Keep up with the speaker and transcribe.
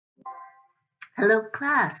Hello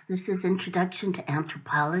class, this is Introduction to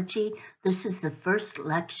Anthropology. This is the first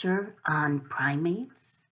lecture on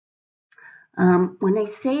primates. When I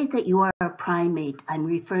say that you are a primate, I'm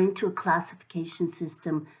referring to a classification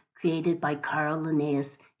system created by Carl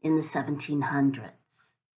Linnaeus in the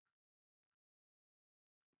 1700s.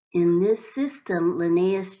 In this system,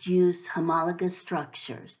 Linnaeus used homologous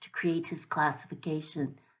structures to create his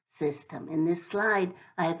classification system. In this slide,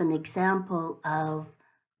 I have an example of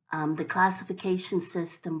the classification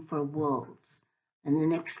system for wolves. In the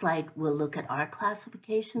next slide, we'll look at our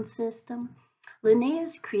classification system.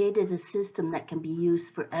 Linnaeus created a system that can be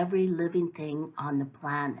used for every living thing on the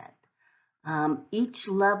planet. Each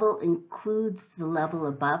level includes the level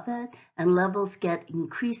above it, and levels get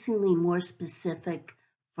increasingly more specific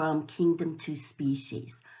from kingdom to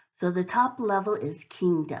species. So the top level is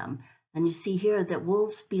kingdom, and you see here that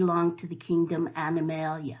wolves belong to the kingdom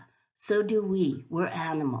Animalia. So do we. We're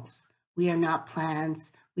animals. We are not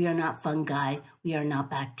plants. We are not fungi. We are not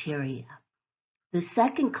bacteria. The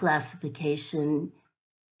second classification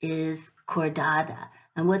is chordata.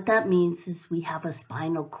 And what that means is we have a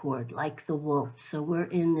spinal cord like the wolf. So we're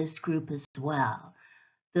in this group as well.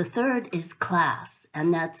 The third is class,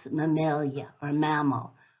 and that's mammalia or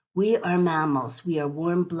mammal. We are mammals. We are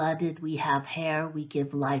warm-blooded. We have hair. We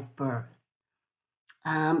give live birth.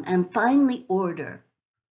 And finally, order.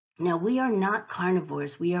 Now, we are not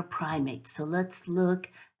carnivores, we are primates, so let's look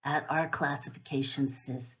at our classification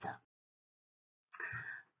system.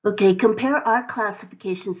 Okay, compare our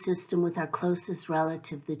classification system with our closest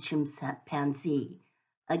relative, the chimpanzee.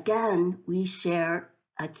 Again, we share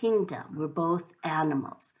a kingdom, we're both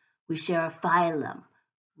animals. We share a phylum,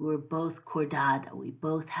 we're both chordata, we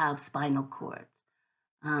both have spinal cords.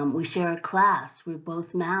 We share a class, we're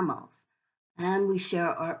both mammals. And we share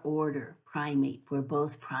our order, primate. We're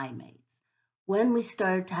both primates. When we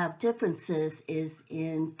start to have differences is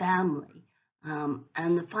in family.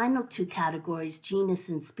 And the final two categories, genus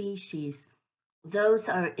and species, those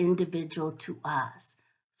are individual to us.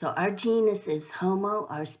 So our genus is Homo,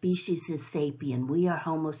 our species is sapien. We are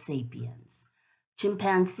Homo sapiens.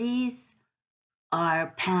 Chimpanzees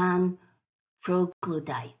are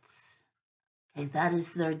pan-troglodytes. Okay, that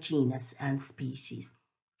is their genus and species.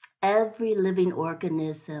 Every living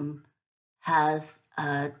organism has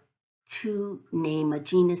to name a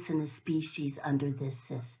genus and a species under this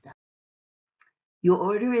system. Your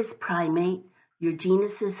order is primate, your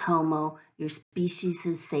genus is Homo, your species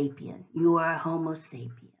is sapien. You are Homo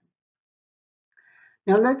sapien.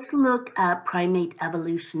 Now let's look at primate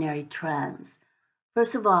evolutionary trends.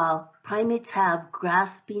 First of all, primates have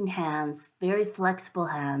grasping hands, very flexible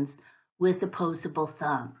hands with opposable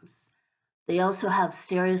thumbs. They also have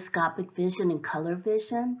stereoscopic vision and color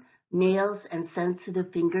vision, nails and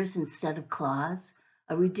sensitive fingers instead of claws,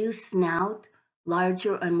 a reduced snout,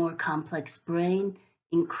 larger and more complex brain,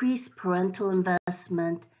 increased parental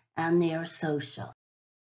investment, and they are social.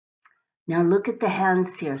 Now look at the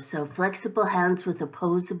hands here. So flexible hands with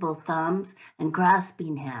opposable thumbs and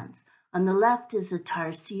grasping hands. On the left is a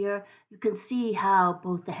tarsier. You can see how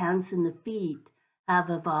both the hands and the feet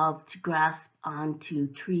have evolved to grasp onto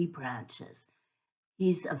tree branches.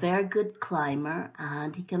 He's a very good climber,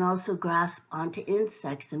 and he can also grasp onto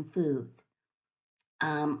insects and food.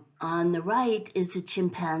 On the right is a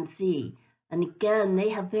chimpanzee, and again, they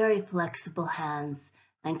have very flexible hands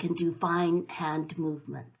and can do fine hand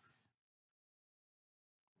movements.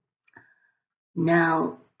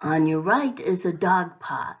 Now, on your right is a dog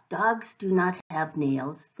paw. Dogs do not have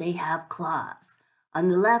nails, they have claws. On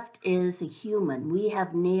the left is a human. We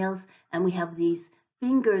have nails and we have these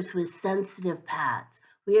fingers with sensitive pads.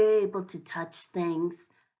 We are able to touch things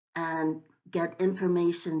and get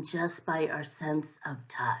information just by our sense of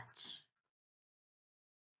touch.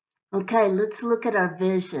 Okay, let's look at our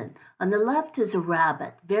vision. On the left is a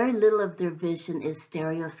rabbit. Very little of their vision is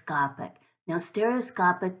stereoscopic. Now,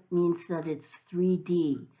 stereoscopic means that it's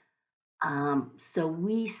 3D. So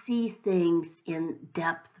we see things in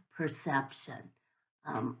depth perception.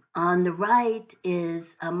 On the right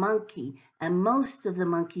is a monkey, and most of the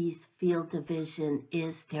monkey's field of vision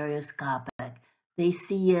is stereoscopic. They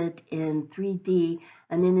see it in 3D,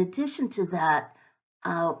 and in addition to that,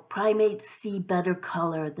 primates see better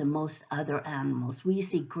color than most other animals. We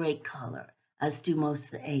see great color, as do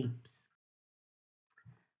most of the apes.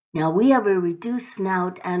 Now, we have a reduced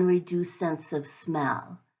snout and reduced sense of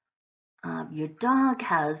smell. Your dog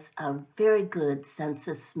has a very good sense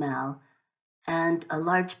of smell, and a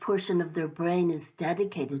large portion of their brain is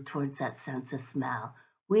dedicated towards that sense of smell.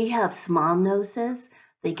 We have small noses.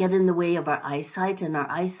 They get in the way of our eyesight, and our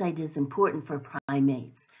eyesight is important for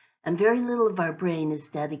primates. and very little of our brain is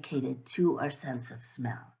dedicated to our sense of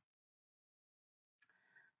smell.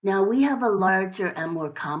 Now, we have a larger and more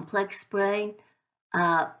complex brain.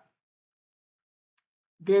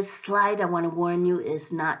 This slide, I want to warn you,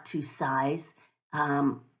 is not to size.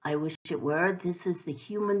 I wish it were. This is the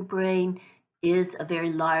human brain, is a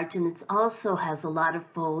very large, and it also has a lot of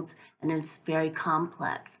folds, and it's very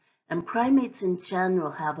complex. And primates in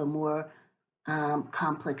general have a more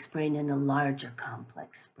complex brain and a larger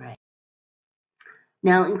complex brain.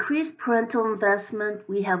 Now, increased parental investment,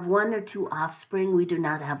 we have 1 or 2 offspring, we do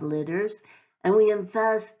not have litters, and we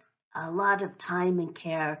invest a lot of time and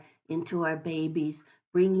care into our babies,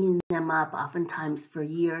 bringing them up oftentimes for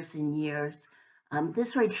years and years.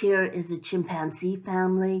 This right here is a chimpanzee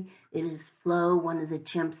family. It is Flo, one of the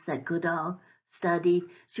chimps that Goodall studied.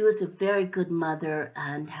 She was a very good mother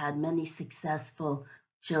and had many successful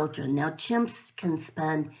children. Now, chimps can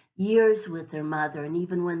spend years with their mother, and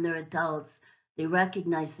even when they're adults, they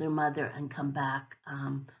recognize their mother and come back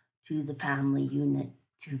to the family unit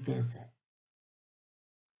to visit.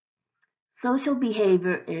 Social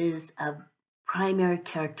behavior is a primary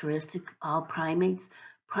characteristic of all primates.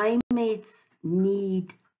 Primates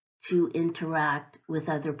need to interact with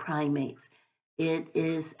other primates. It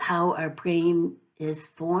is how our brain is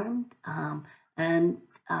formed, and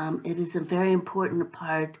it is a very important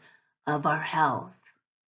part of our health.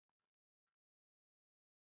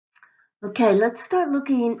 Okay, let's start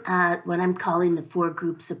looking at what I'm calling the 4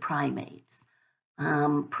 groups of primates.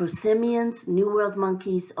 Prosimians, New World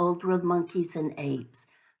monkeys, Old World monkeys, and apes.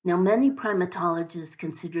 Now, many primatologists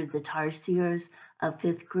consider the tarsiers a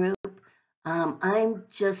 5th group. I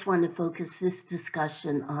just want to focus this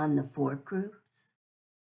discussion on the 4 groups.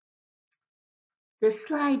 This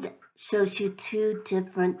slide shows you 2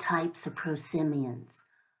 different types of prosimians.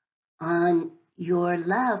 On your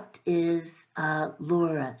left is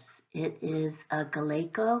Loris. It is a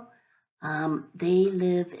Galago. They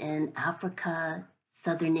live in Africa,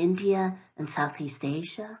 southern India, and Southeast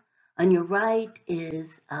Asia. On your right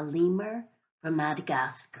is a lemur from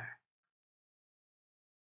Madagascar.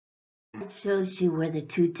 It shows you where the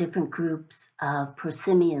 2 different groups of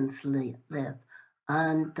prosimians live.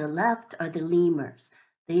 On the left are the lemurs.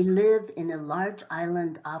 They live in a large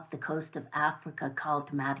island off the coast of Africa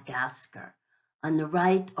called Madagascar. On the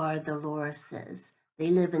right are the lorises. They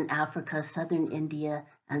live in Africa, southern India,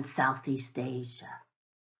 and Southeast Asia.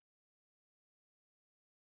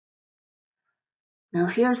 Now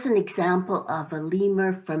here's an example of a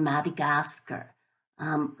lemur from Madagascar.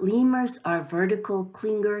 Lemurs are vertical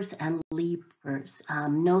clingers and leapers.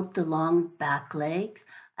 Note the long back legs.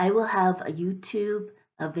 I will have a YouTube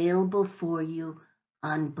available for you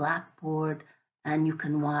on Blackboard, and you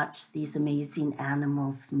can watch these amazing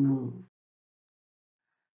animals move.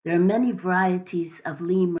 There are many varieties of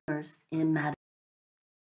lemurs in Madagascar.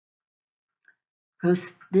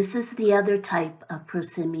 This is the other type of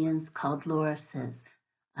prosimians called lorises.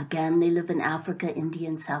 Again, they live in Africa, India,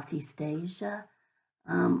 and Southeast Asia.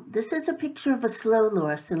 This is a picture of a slow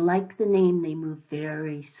loris, and like the name, they move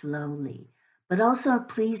very slowly. But also,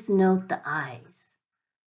 please note the eyes.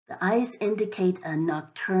 The eyes indicate a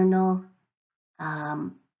nocturnal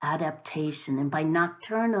adaptation, and by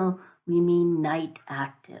nocturnal, we mean night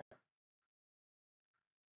active.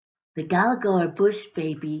 The Galago, or bush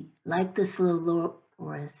baby, like the slow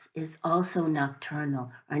loris, is also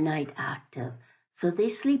nocturnal or night active. So they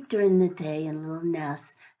sleep during the day in little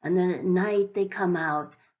nests, and then at night they come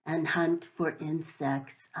out and hunt for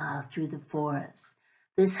insects through the forest.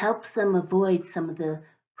 This helps them avoid some of the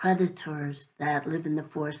predators that live in the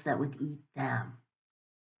forest that would eat them.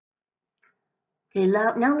 Okay,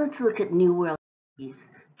 now let's look at New World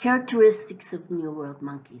monkeys. Characteristics of New World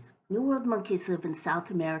monkeys. New World monkeys live in South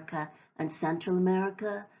America and Central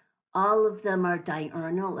America. All of them are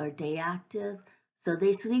diurnal or day active, so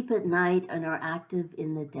they sleep at night and are active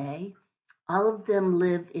in the day. All of them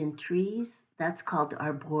live in trees. That's called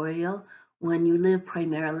arboreal, when you live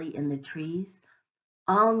primarily in the trees.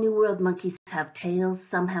 All New World monkeys have tails.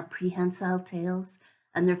 Some have prehensile tails,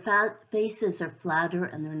 and their faces are flatter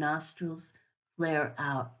and their nostrils flare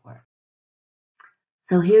outward.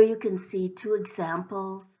 So here you can see 2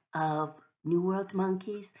 examples of New World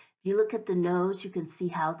monkeys. If you look at the nose, you can see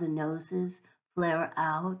how the noses flare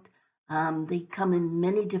out. They come in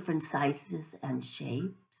many different sizes and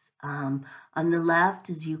shapes. On the left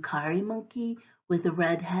is Yukari monkey with a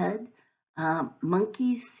red head.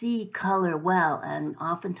 Monkeys see color well and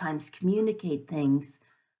oftentimes communicate things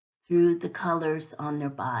through the colors on their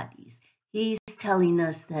bodies. He's telling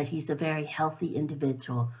us that he's a very healthy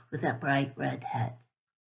individual with that bright red head.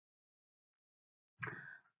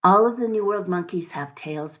 All of the New World monkeys have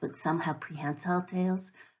tails, but some have prehensile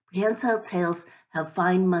tails. Prehensile tails have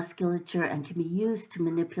fine musculature and can be used to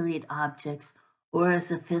manipulate objects or as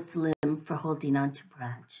a fifth limb for holding onto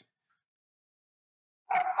branches.